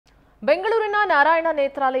ಬೆಂಗಳೂರಿನ ನಾರಾಯಣ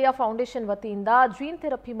ನೇತ್ರಾಲಯ ಫೌಂಡೇಶನ್ ವತಿಯಿಂದ gene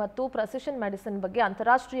therapy ಮತ್ತು ಪ್ರೆಸಿಷನ್ ಮೆಡಿಸಿನ್ ಬಗ್ಗೆ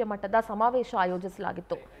ಅಂತಾರಾಷ್ಟ್ರೀಯ ಮಟ್ಟದ ಸಮಾವೇಶ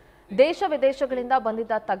ಆಯೋಜಿಸಲಾಗಿತ್ತು. ದೇಶ ವಿದೇಶಗಳಿಂದ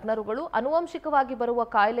ಬಂದಿದ್ದ ತಜ್ಞರುಗಳು ಆನುವಂಶಿಕವಾಗಿ ಬರುವ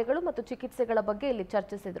ಕಾಯಿಲೆಗಳು ಮತ್ತು ಚಿಕಿತ್ಸೆಗಳ ಬಗ್ಗೆ ಇಲ್ಲಿ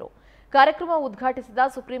ಚರ್ಚಿಸಿದರು. ಕಾರ್ಯಕ್ರಮ ಉದ್ಘಾಟಿಸಿದ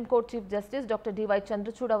supreme court chief justice doctor DY.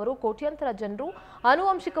 Chandrachud ಅವರು ಕೋಟ್ಯಾಂತರ ಜನರು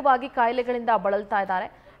ಆನುವಂಶಿಕವಾಗಿ ಕಾಯಿಲೆಗಳಿಂದ ಬಳಲ್ತಾ ಇದ್ದಾರೆ.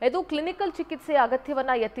 ಇದು ಕ್ಲಿನಿಕಲ್ ಚಿಕಿತ್ಸೆಯ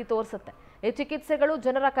ಅಗತ್ಯವನ್ನ ಎತ್ತಿ ತೋರಿಸುತ್ತೆ. ಈ ಚಿಕಿತ್ಸೆಗಳು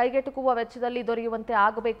ಜನರ ಕೈಗೆಟುಕುವ ವೆಚ್ಚದಲ್ಲಿ ದೊರೆಯುವಂತೆ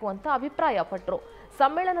ಆಗಬೇಕು ಅಂತ ಅಭಿಪ್ರಾಯಪಟ್ಟರು.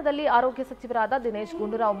 ಸಮ್ಮೇಳನದಲ್ಲಿ ಆರೋಗ್ಯ ಸಚಿವರಾದ ದಿನೇಶ್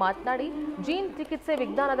ಗುಂಡೂರಾವ್ ಮಾತನಾಡಿ, ಜೀನ್ ಚಿಕಿತ್ಸೆ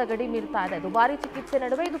ವಿಜ್ಞಾನದ ಗಡಿ ಮೀರ್ತಾ ಇದೆ. ದುಬಾರಿ ಚಿಕಿತ್ಸೆ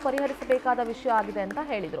ನಡುವೆ ಇದು ಪರಿಹರಿಸಬೇಕಾದ ವಿಷಯ ಆಗಿದೆ ಅಂತ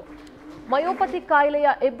ಹೇಳಿದರು. ಮಯೋಪಥಿಕ್ ಕಾಯಿಲೆಯ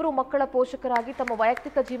ಇಬ್ಬರು ಮಕ್ಕಳ ಪೋಷಕರಾಗಿ ತಮ್ಮ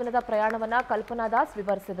ವೈಯಕ್ತಿಕ ಜೀವನದ ಪ್ರಯಾಣವನ್ನ ಕಲ್ಪನಾ ದಾಸ್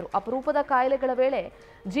ವಿವರಿಸಿದರು. ಅಪರೂಪದ ಕಾಯಿಲೆಗಳ ವೇಳೆ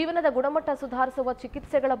ಜೀವನದ ಗುಣಮಟ್ಟ ಸುಧಾರಿಸುವ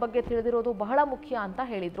ಚಿಕಿತ್ಸೆಗಳ ಬಗ್ಗೆ ತಿಳಿದಿರೋದು ಬಹಳ ಮುಖ್ಯ ಅಂತ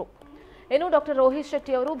ಹೇಳಿದರು. ಇನ್ನು ಡಾಕ್ಟರ್ ರೋಹಿತ್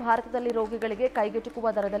ಶೆಟ್ಟಿ ಅವರು ಭಾರತದಲ್ಲಿ ರೋಗಿಗಳಿಗೆ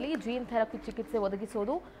ಕೈಗೆಟುಕುವ ದರದಲ್ಲಿ ಜೀನ್ ಥೆರಪಿ ಚಿಕಿತ್ಸೆ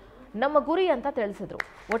ಒದಗಿಸುವುದು ನಮ್ಮ ಗುರಿ ಅಂತ ತಿಳಿಸಿದರು.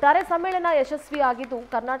 ಒಟ್ಟಾರೆ ಸಮ್ಮೇಳನ ಯಶಸ್ವಿಯಾಗಿದ್ದು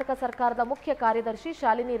ಕರ್ನಾಟಕ ಸರ್ಕಾರದ ಮುಖ್ಯ ಕಾರ್ಯದರ್ಶಿ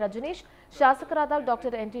ಶಾಲಿನಿ ರಜನೀಶ್, ಶಾಸಕರಾದ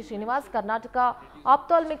ಡಾಕ್ಟರ್ ಎನ್.ಟಿ. ಶ್ರೀನಿವಾಸ್, ಕರ್ನಾಟಕ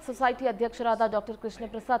ಆಪ್ಥಾಲ್ಮಿಕ್ ಸೊಸೈಟಿ ಅಧ್ಯಕ್ಷರಾದ ಡಾಕ್ಟರ್ ಕೃಷ್ಣ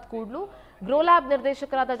ಪ್ರಸಾದ್ ಕೂಡ್ಲು, ಗ್ರೋಲ್ಯಾಬ್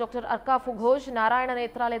ನಿರ್ದೇಶಕರಾದ ಡಾಕ್ಟರ್ ಅರ್ಕಾಫು ಘೋಷ್, ನಾರಾಯಣ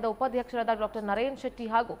ನೇತ್ರಾಲಯದ ಉಪಾಧ್ಯಕ್ಷರಾದ ಡಾಕ್ಟರ್ ನರೇನ್ ಶೆಟ್ಟಿ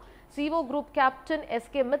ಹಾಗೂ CO group captain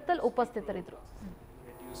SK. Mittal ಉಪಸ್ಥಿತರಿದ್ದರು.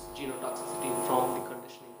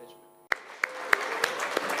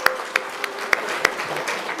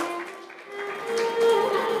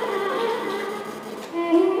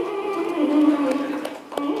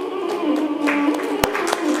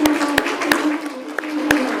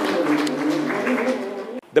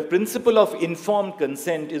 The principle of informed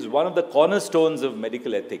consent is one of the cornerstones of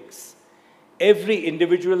medical ethics. Every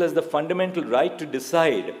individual has the fundamental right to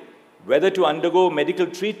decide whether to undergo medical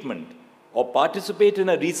treatment or participate in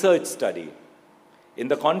a research study. In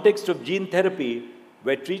the context of gene therapy,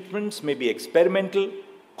 where treatments may be experimental,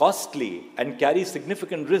 costly, and carry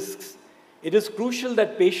significant risks, it is crucial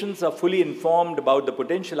that patients are fully informed about the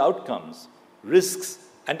potential outcomes, risks,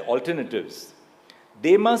 and alternatives.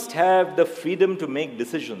 They must have the freedom to make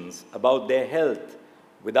decisions about their health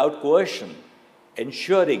without coercion,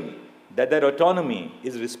 ensuring that their autonomy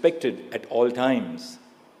is respected at all times.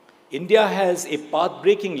 India has a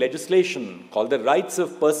path-breaking legislation called the Rights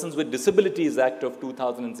of Persons with Disabilities Act of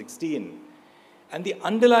 2016, and the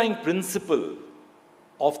underlying principle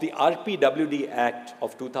of the RPWD Act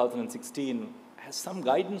of 2016 has some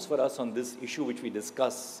guidance for us on this issue which we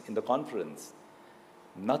discuss in the conference.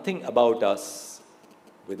 Nothing about us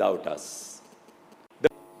without us.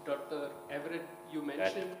 Dr. Everett, you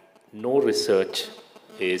mentioned that no research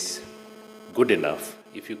is good enough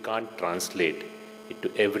if you can't translate it to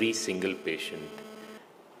every single patient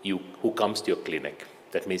who comes to your clinic.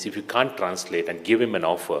 That means if you can't translate and give him an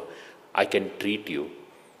offer, I can treat you,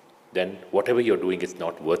 then whatever you're doing is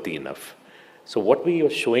not worthy enough. So what we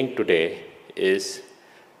are showing today is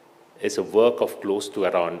a work of close to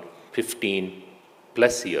around 15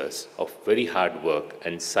 plus years of very hard work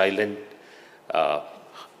and silent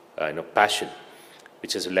passion,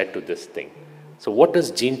 which has led to this thing. So what does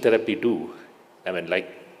gene therapy do? I mean, like